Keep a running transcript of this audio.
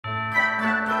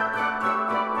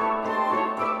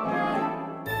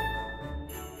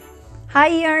Hi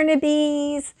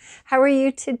Yarnabees, how are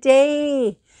you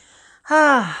today?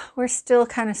 We're still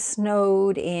kind of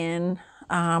snowed in.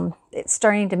 It's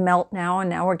starting to melt now, and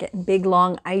now we're getting big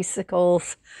long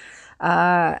icicles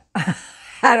at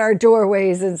our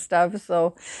doorways and stuff.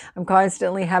 So I'm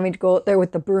constantly having to go out there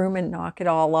with the broom and knock it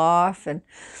all off. And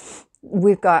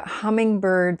we've got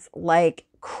hummingbirds like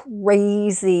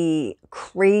crazy.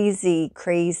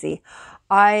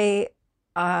 I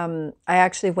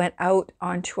actually went out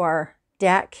onto our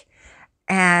deck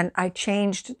and I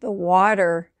changed the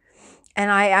water, and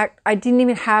I didn't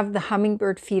even have the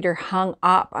hummingbird feeder hung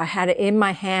up. I had it in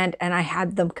my hand and I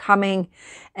had them coming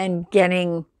and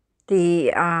getting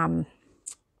the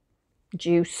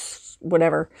juice,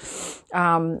 whatever.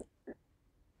 What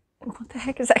the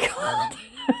heck is that called?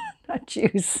 Not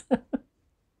juice.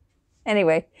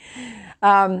 Anyway,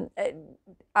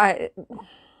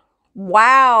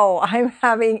 wow, I'm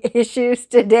having issues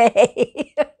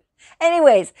today.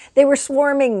 Anyways, they were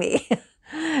swarming me.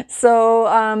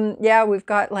 So, yeah, we've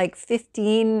got like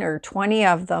 15 or 20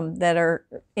 of them that are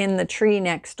in the tree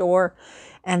next door,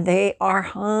 and they are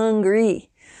hungry.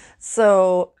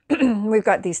 So we've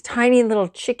got these tiny little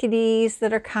chickadees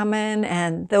that are coming,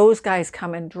 and those guys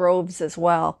come in droves as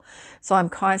well. So I'm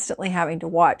constantly having to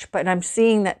watch, but I'm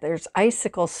seeing that there's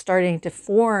icicles starting to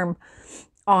form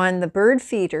on the bird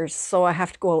feeders. So I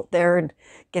have to go out there and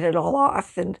get it all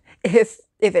off. And if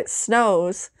it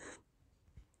snows,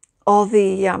 all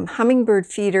the hummingbird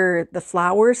feeder, the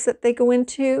flowers that they go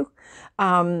into,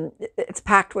 it's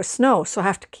packed with snow. So I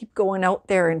have to keep going out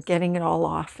there and getting it all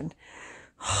off. And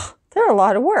they're a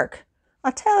lot of work,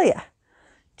 I'll tell you.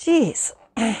 Geez.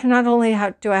 Not only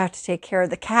do I have to take care of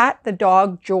the cat, the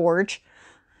dog, George,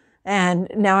 and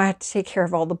now I have to take care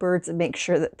of all the birds and make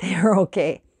sure that they are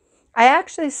okay. I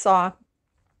actually saw,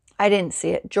 I didn't see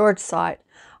it, George saw it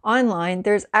online.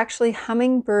 There's actually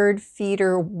hummingbird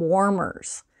feeder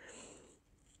warmers.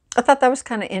 I thought that was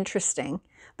kind of interesting,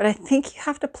 but I think you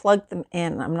have to plug them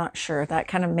in. I'm not sure. That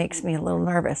kind of makes me a little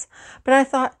nervous. But I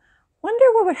thought, wonder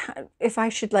what would if I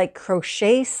should like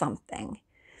crochet something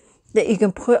that you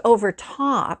can put over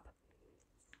top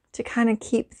to kind of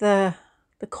keep the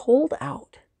cold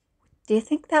out. Do you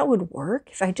think that would work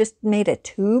if I just made a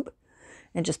tube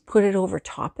and just put it over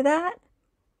top of that?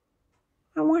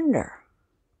 I wonder.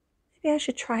 Maybe I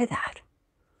should try that.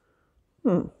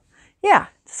 Yeah,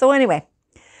 so anyway,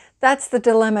 that's the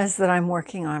dilemmas that I'm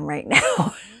working on right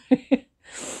now.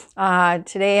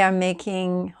 Today I'm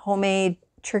making homemade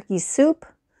turkey soup.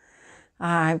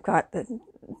 I've got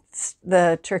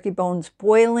the turkey bones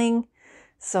boiling,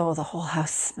 so the whole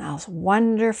house smells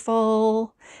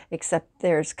wonderful, except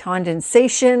there's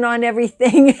condensation on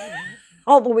everything.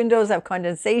 All the windows have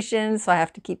condensation, so I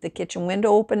have to keep the kitchen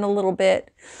window open a little bit,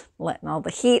 letting all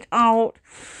the heat out.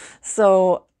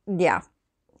 So yeah,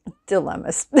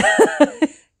 dilemmas.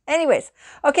 Anyways,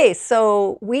 okay,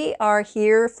 so we are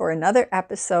here for another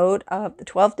episode of the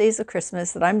 12 Days of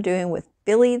Christmas that I'm doing with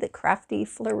Billy the Crafty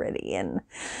Floridian.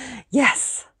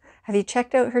 Yes. Have you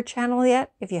checked out her channel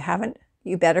yet? If you haven't,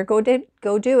 you better go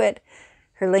do it.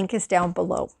 Her link is down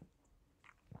below.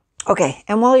 Okay,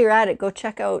 and while you're at it, go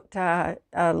check out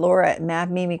Laura at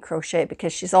Mad Mimi Crochet,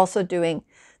 because she's also doing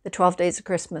the 12 Days of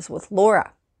Christmas with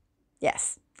Laura.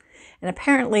 Yes. And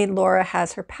apparently Laura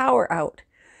has her power out.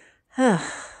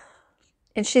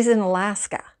 And she's in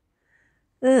Alaska.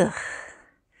 Ugh.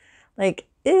 Like,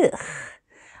 ugh.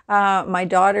 My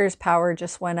daughter's power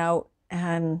just went out,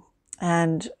 and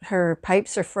her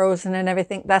pipes are frozen and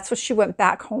everything. That's what she went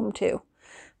back home to.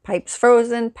 Pipes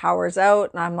frozen, power's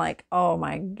out, and I'm like, oh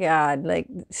my God, like,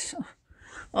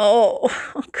 oh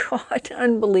God,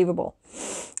 unbelievable.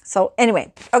 So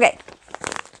anyway, okay,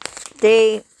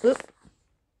 day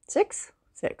 6.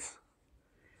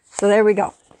 So there we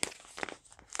go.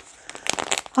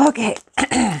 Okay,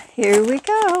 here we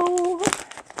go.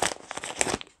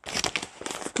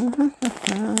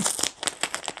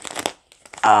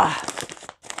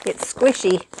 It's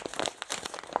squishy.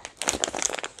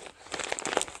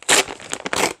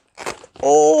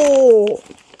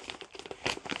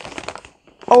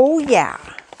 Oh yeah.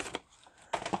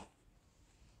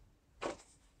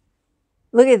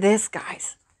 Look at this,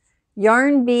 guys.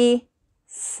 Yarn Bee,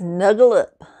 snuggle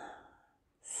up.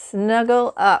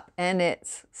 Snuggle up. And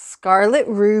it's Scarlet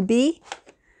Ruby.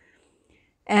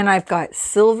 And I've got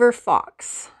Silver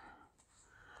Fox.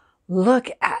 Look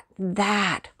at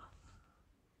that.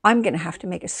 I'm going to have to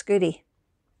make a scooty.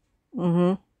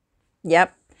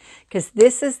 Yep. Because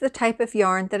this is the type of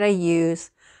yarn that I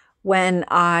use when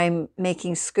I'm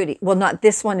making scooty. Well, not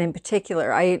this one in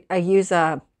particular. I use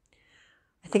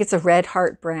I think it's a Red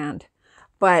Heart brand.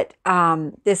 But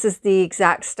this is the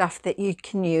exact stuff that you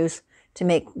can use to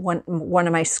make one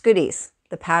of my Scoodies.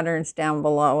 The pattern's down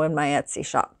below in my Etsy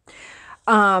shop.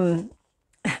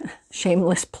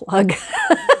 Shameless plug.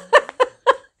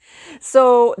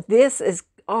 So this is,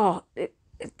 oh,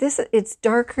 it's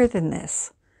darker than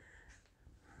this.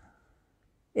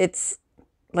 It's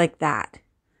like that.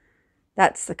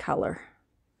 That's the color.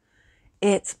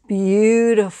 It's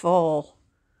beautiful.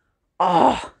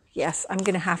 Oh, yes, I'm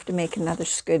going to have to make another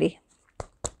Scoodie.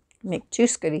 Make 2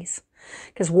 Scoodies.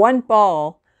 Because one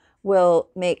ball will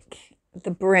make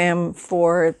the brim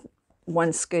for 1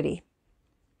 Scoodie.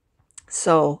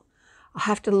 So I'll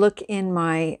have to look in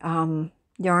my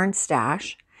yarn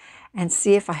stash and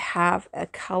see if I have a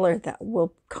color that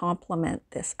will complement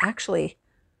this. Actually,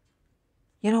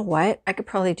 you know what? I could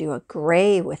probably do a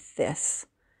gray with this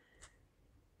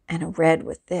and a red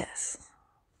with this.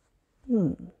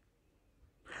 I'll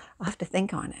have to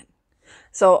think on it.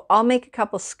 So I'll make a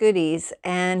couple Scoodies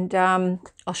and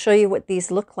I'll show you what these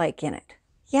look like in it.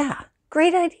 Yeah,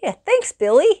 great idea. Thanks,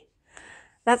 Billy.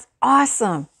 That's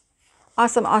awesome.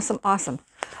 Awesome, awesome, awesome.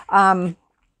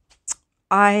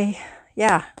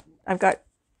 I've got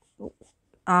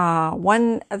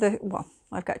one other, well,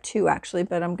 I've got 2 actually,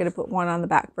 but I'm going to put one on the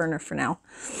back burner for now.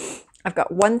 I've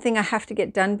got one thing I have to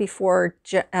get done before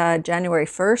January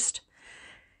 1st.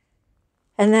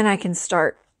 And then I can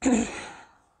start,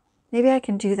 maybe I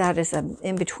can do that as an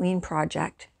in-between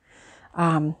project.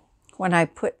 When I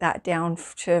put that down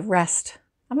to rest,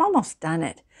 I'm almost done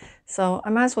it. So I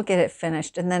might as well get it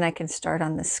finished and then I can start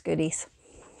on the Scoodies.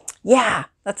 Yeah,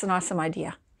 that's an awesome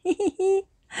idea.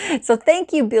 So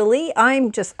thank you, Billy.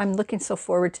 I'm looking so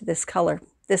forward to this color.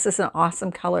 This is an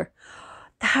awesome color.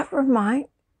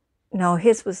 No,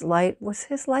 his was light. Was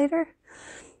his lighter?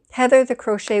 Heather, the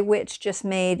Crochet Witch, just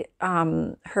made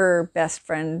her best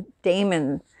friend,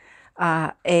 Damon,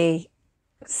 a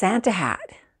Santa hat.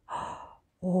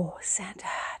 Oh, Santa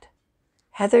hat.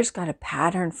 Heather's got a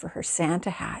pattern for her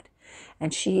Santa hat,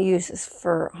 and she uses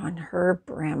fur on her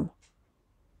brim.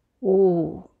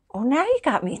 Ooh. Oh, now you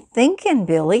got me thinking,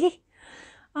 Billy.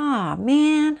 Oh,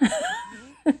 man.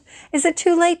 Is it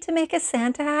too late to make a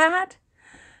Santa hat?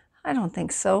 I don't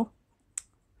think so.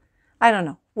 I don't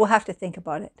know. We'll have to think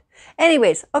about it.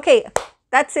 Anyways, okay,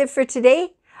 that's it for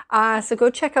today. So go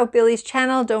check out Billy's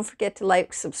channel. Don't forget to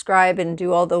like, subscribe, and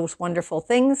do all those wonderful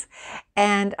things.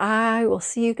 And I will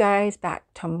see you guys back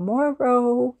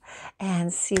tomorrow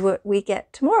and see what we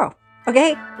get tomorrow.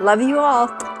 Okay, love you all.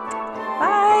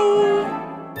 Bye.